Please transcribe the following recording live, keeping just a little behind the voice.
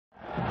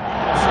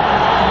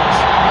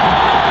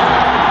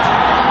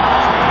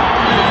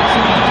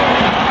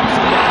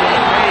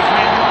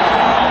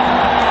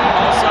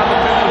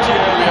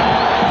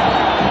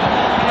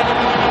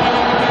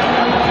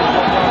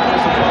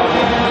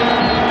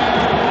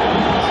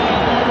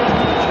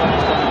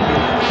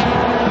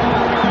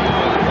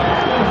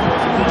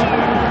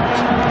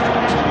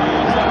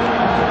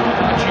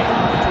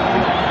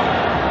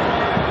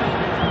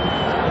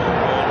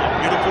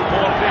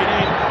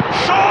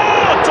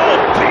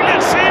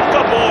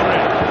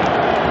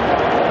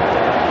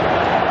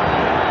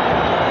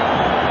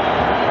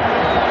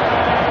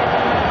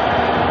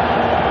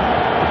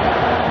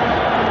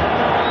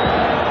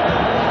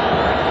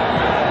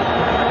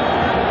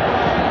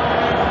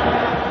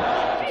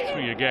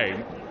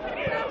game.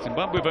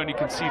 Zimbabwe have only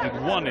conceded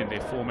 1 in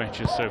their 4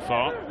 matches so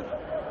far.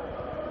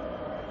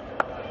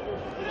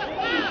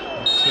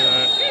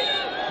 But,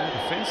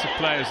 defensive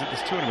players at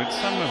this tournament,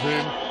 some of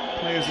whom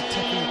play as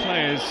attacking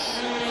players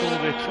for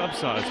their club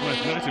sides,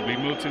 most notably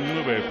Milton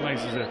Nube, who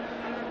plays as a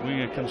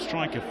winger come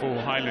striker for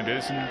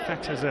Highlanders, and in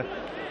fact has a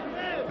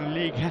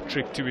league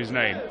hat-trick to his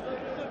name.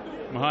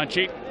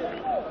 Mahachi,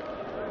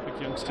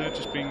 big youngster,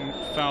 just being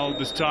fouled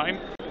this time.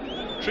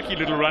 Tricky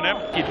little runner,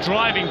 a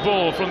driving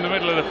ball from the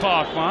middle of the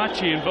park.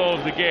 Mahachi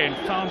involved again,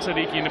 found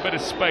Sadiki in a bit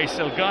of space.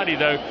 El Ghadi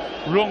though,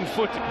 wrong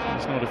foot.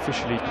 He's not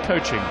officially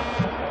coaching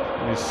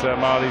this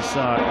Mali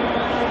side.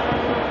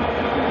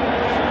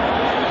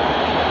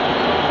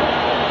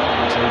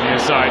 To the near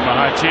side,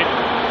 Mahachi.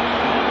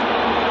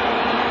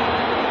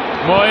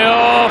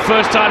 Moyo,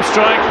 first time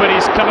strike, but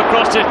he's come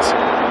across it.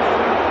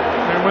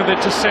 And with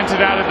it just sent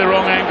it out at the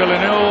wrong angle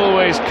and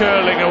always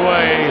curling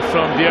away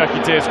from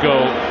Diakite's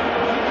goal.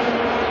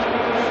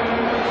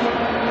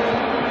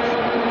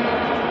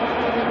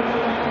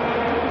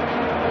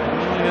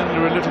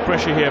 Under a little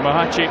pressure here,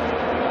 Mahachi.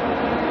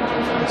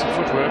 Fancy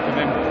footwork and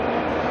then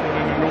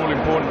in an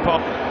all-important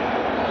pop.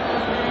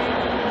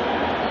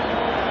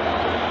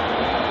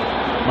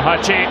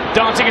 Mahachi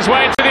dancing his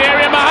way into the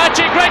area.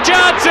 Mahachi, great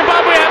chance!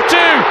 Zimbabwe have 2!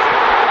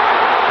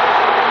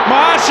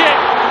 Mahachi,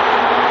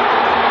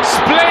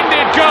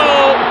 splendid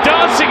goal,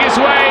 dancing his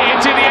way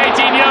into the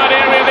 18-yard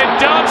area, then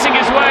dancing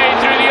his way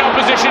through the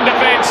opposition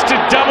defence to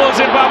double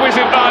Zimbabwe's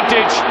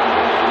advantage.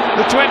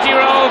 The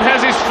 20-year-old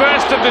has his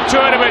first of the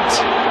tournament,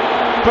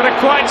 but a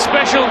quite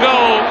special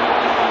goal.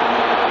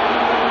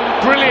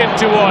 Brilliant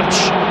to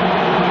watch.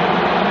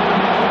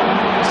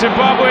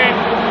 Zimbabwe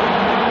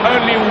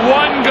only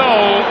 1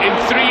 goal in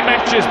 3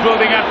 matches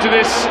building up to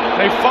this.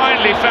 They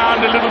finally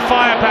found a little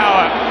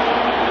firepower.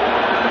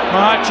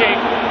 Mahachi,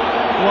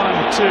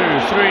 1, 2,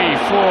 3,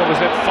 4, was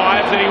that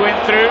 5 that he went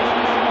through?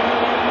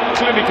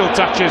 Clinical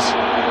touches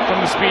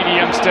from the speedy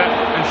youngster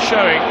and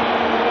showing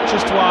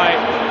just why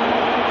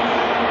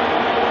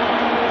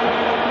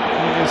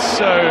he is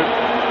so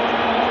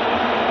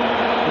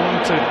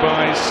wanted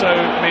by so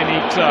many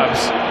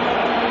clubs.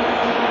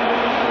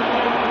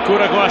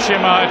 Kuragwashe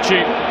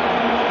Mahachi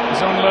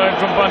is on loan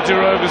from Bantu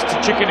Rovers to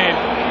Chicken Inn.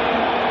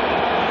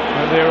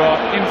 Well, there are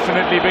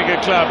infinitely bigger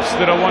clubs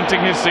that are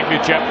wanting his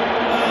signature,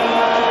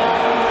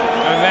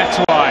 and that's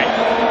why.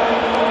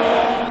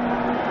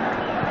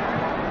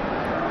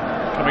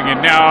 Coming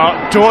in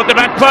now toward the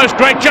back post,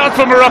 great chance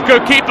for Morocco,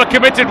 keeper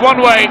committed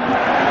one way.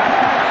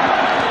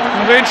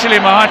 Eventually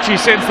Mahachi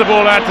sends the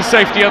ball out to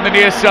safety on the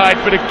near side,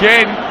 but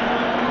again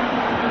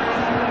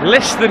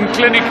less than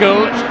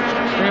clinical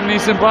in the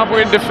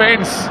Zimbabwean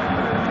defence.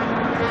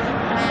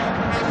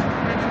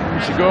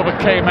 Shigova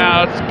came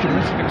out,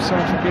 committed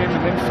himself again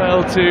and then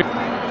fell to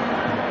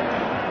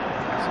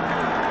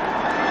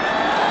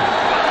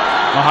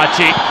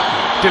Mahachi.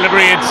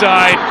 Delivery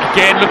inside,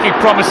 again looking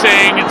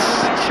promising.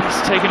 It's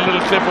just taken a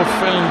little clip of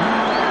film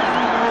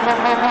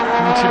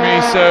to me,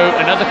 so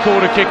another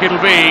corner kick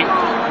it'll be.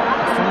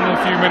 Final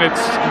few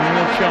minutes,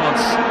 no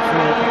chance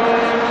for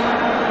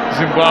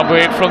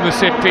Zimbabwe from the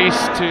set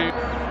piece to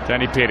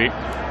Danny Perry.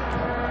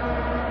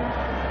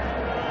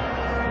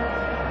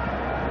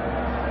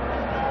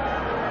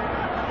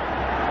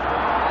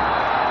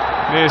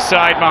 Near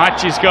side,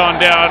 Mahachi's gone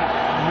down.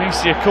 We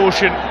see a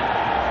caution.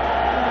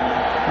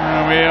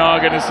 We are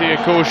going to see a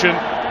caution.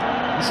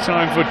 This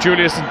time for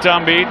Julius and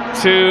Dambi.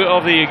 2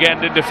 of the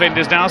Ugandan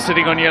defenders now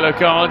sitting on yellow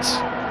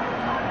cards.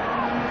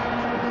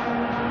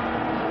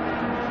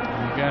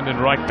 Ugandan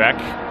right back.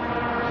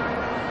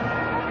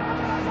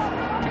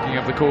 Picking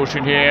up the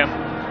caution here.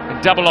 A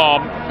double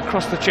arm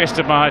across the chest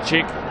of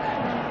Mahachi.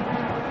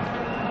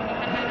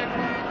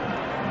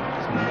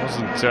 It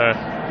wasn't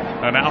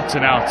an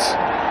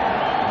out-and-out.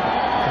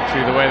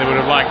 The way they would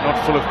have liked, not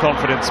full of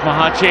confidence.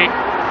 Mahachi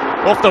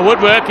off the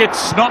woodwork,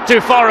 it's not too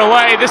far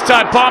away, this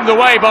time palmed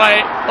away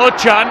by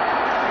Ochan.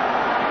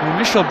 The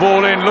initial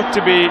ball in looked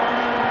to be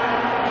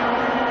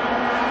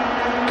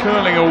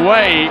curling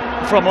away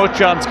from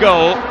Ochan's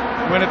goal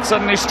when it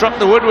suddenly struck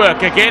the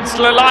woodwork. Again,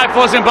 still alive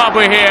for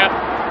Zimbabwe here.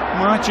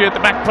 Mahachi at the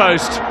back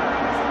post,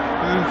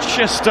 and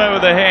just over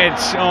the head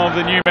of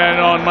the new man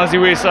on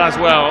Maziwisa as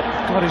well.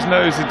 Got his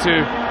nose into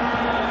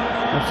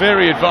a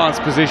very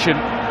advanced position,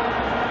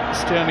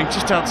 standing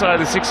just outside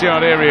the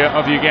 6-yard area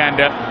of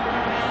Uganda.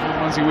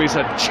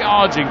 Maziwisa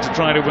charging to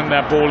try to win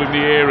that ball in the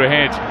air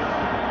ahead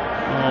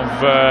of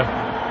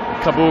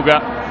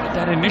Kabuga.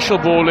 That initial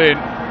ball in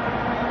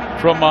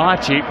from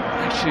Mahachi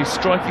actually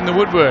striking the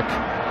woodwork.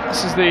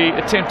 This is the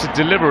attempted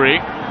delivery.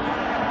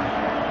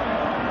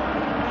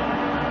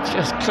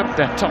 Just clipped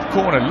that top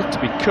corner, looked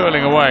to be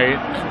curling away.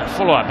 And a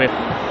follow-up bit.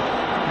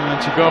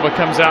 Chigova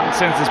comes out and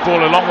sends this ball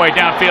a long way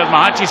downfield.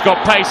 Mahachi's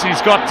got pace and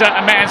he's got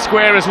a man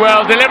square as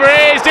well.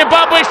 Delivery,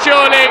 Zimbabwe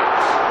surely.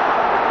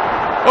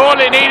 All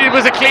he needed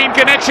was a clean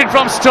connection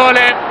from Stole.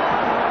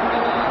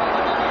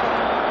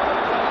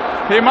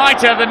 He might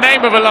have the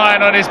name of a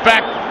lion on his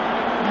back,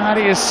 but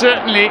he is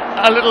certainly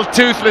a little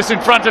toothless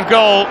in front of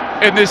goal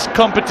in this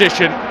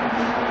competition.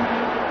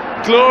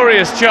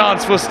 Glorious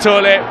chance for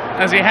Stole,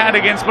 as he had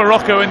against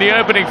Morocco in the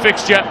opening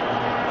fixture.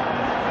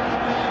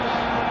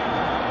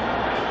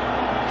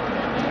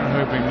 I'm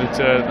hoping that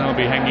they'll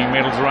be hanging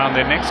medals around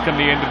their necks come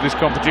the end of this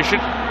competition.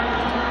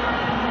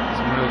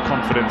 Some real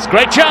confidence.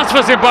 Great chance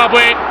for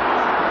Zimbabwe.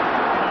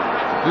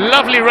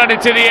 Lovely run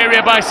into the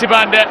area by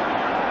Sibanda.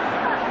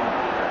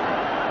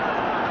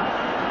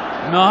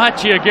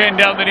 Mahachi again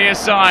down the near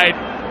side,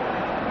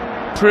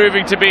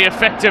 proving to be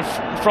effective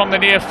from the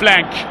near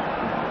flank.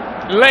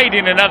 Laid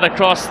in another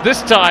cross,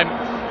 this time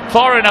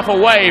far enough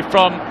away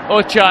from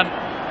Ochan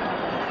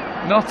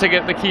not to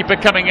get the keeper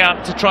coming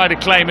out to try to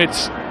claim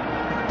it,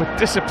 but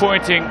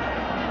disappointing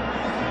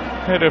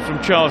header from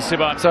Charles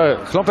Sibanda. So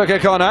Klompeke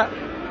corner,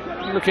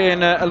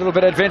 looking a little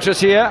bit adventurous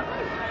here.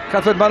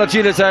 Cuthbert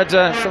Malachila's had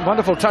some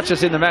wonderful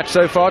touches in the match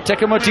so far.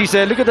 Teko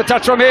Motise, look at the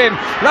touch from him.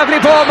 Lovely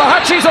ball,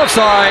 Mahachi's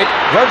offside.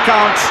 Won't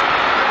count.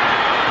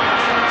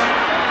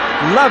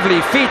 Lovely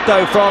feet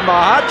though from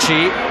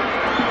Mahachi.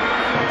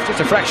 It's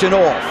just a fraction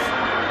off.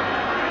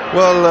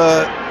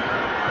 Well,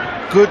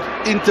 good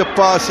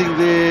interpassing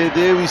there.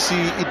 There we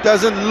see it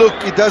doesn't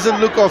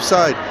look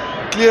offside.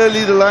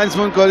 Clearly the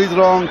linesman got it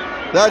wrong.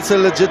 That's a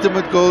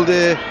legitimate goal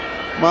there.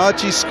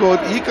 Mahachi scored.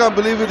 He can't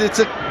believe it.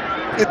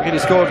 He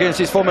scored against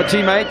his former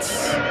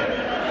teammates.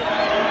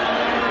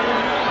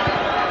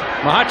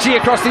 Mahachi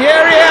across the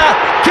area.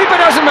 Keeper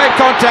doesn't make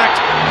contact.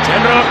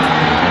 Tenrock.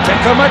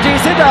 Teko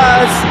Motise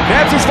does.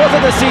 Grabs his fourth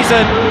of the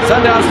season.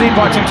 Sundowns lead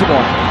by 2-1.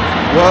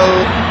 Well,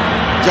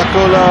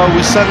 Jacola,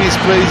 we sung his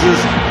praises.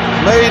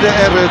 Made an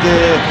error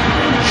there.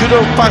 Should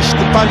have punched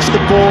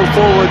the ball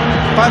forward.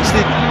 Punched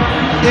it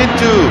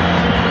into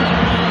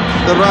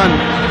the run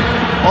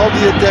of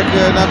the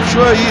attacker, and I'm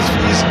sure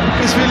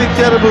he's feeling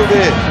terrible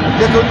there.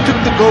 Teko took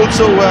the goal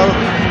so well,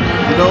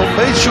 you know,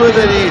 made sure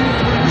that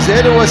his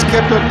header was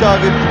kept on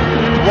target.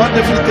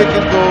 Wonderfully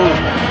taken goal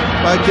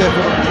by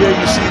Teko. Here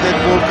you see that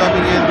ball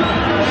coming in.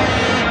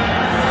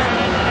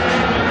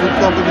 Good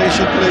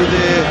combination play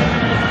there.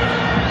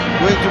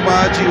 Going to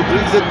Mahachi, who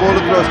brings that ball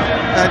across,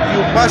 and you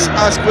must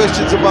ask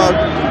questions about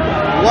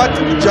what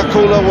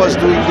Jacola was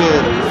doing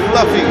there,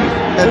 fluffing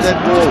at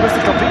that ball.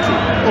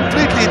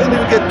 Completely, didn't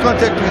even get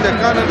contact with it. I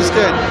can't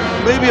understand.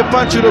 Maybe a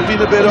punch would have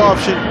been a better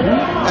option.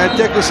 And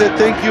Teko said,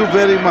 thank you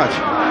very much.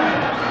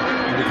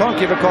 You can't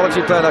give a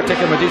quality player like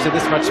Teko Motise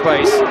this much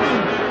space.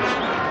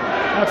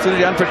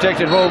 Absolutely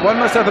unprotected. Well, one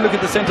must have a look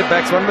at the centre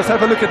backs. One must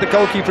have a look at the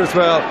goalkeeper as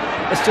well.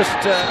 It's just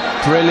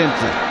brilliant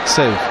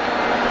save.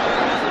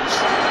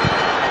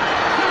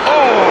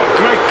 Oh,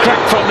 great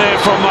crack from there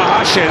from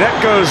Mahachi. That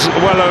goes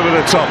well over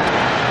the top.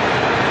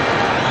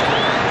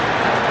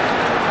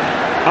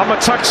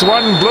 Amatux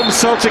 1, Bloem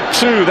Celtic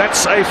 2.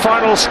 That's a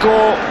final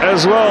score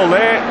as well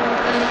there.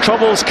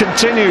 Troubles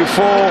continue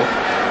for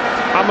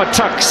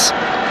Amatux.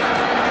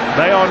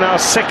 They are now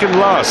second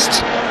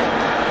last.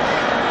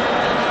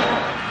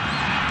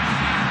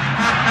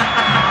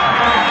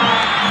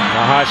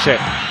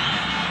 Mahachi.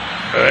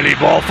 Early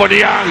ball for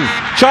Niang.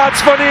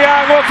 Chance for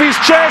Niang off his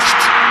chest.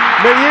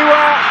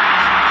 Mayua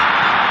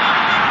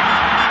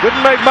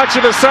didn't make much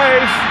of a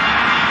save,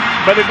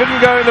 but it didn't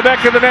go in the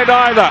back of the net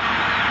either.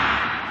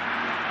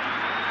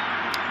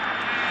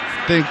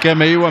 I think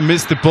Mayua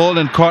missed the ball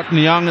and caught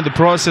Niang in the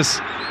process.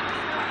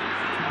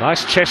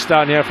 Nice chest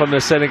down here from the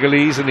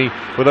Senegalese, and he,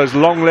 with those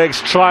long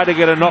legs, try to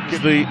get a knock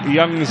at the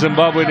young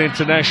Zimbabwean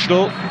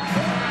international.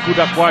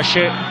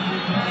 Kudakwashe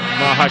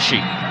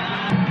Mahachi.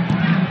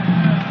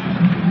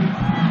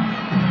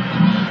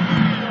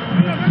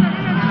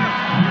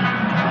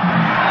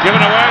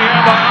 Given away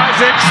here by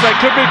Isaacs, they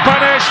could be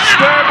punished.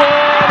 Square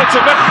ball, it's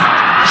a bit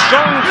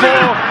strong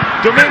for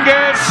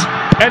Dominguez,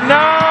 and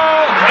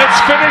now it's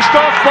finished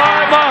off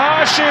by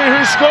Mahachi,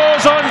 who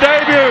scores on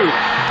debut.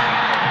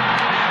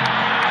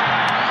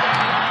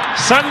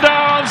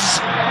 Sundowns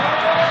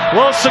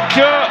will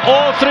secure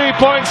all 3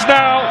 points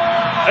now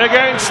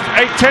against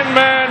a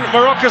 10-man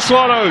Morocco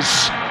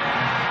Swallows.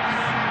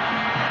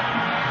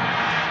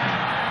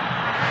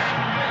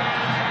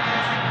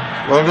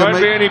 Well, there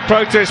won't be any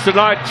protest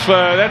tonight,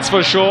 that's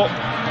for sure.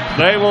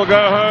 They will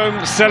go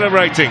home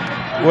celebrating.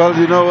 Well,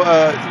 you know,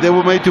 they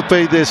were made to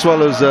pay their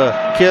Swallows.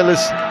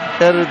 Careless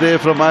error there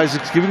from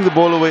Isaacs, giving the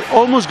ball away.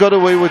 Almost got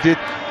away with it.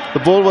 The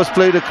ball was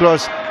played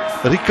across,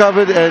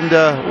 recovered, and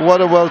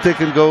what a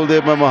well-taken goal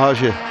there by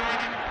Mahachi.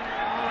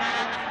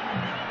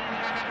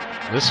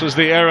 This was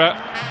the error,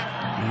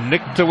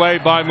 nicked away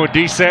by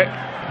Modise.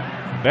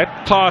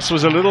 That pass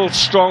was a little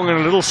strong and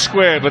a little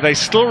square, but they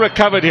still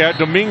recovered here.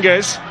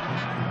 Dominguez.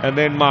 And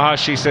then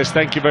Mahachi says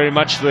thank you very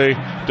much. The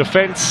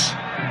defence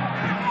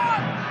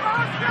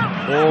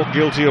all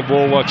guilty of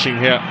ball watching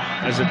here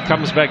as it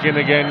comes back in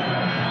again.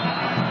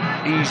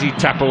 Easy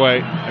tap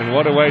away, and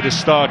what a way to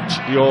start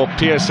your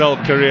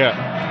PSL career.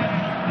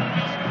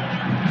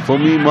 For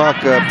me, Mark,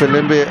 Teko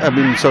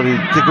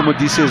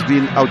Motise has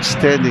been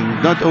outstanding.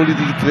 Not only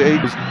did he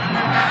create.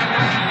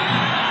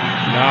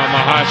 Now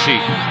Mahachi,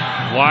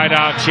 wide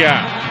out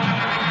here.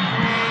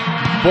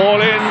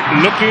 Ball in,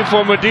 looking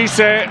for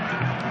Modise.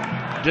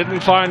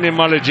 Didn't find him,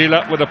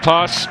 Malajila, with a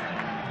pass.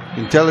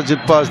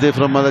 Intelligent pass there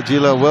from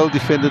Malajila, well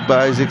defended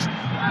by Isaacs.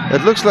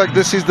 It looks like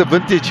this is the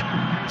vintage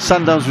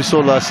Sundowns we saw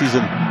last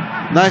season.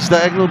 Nice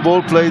diagonal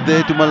ball played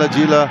there to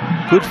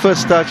Malajila. Good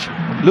first touch.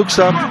 Looks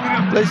up,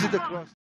 plays it across.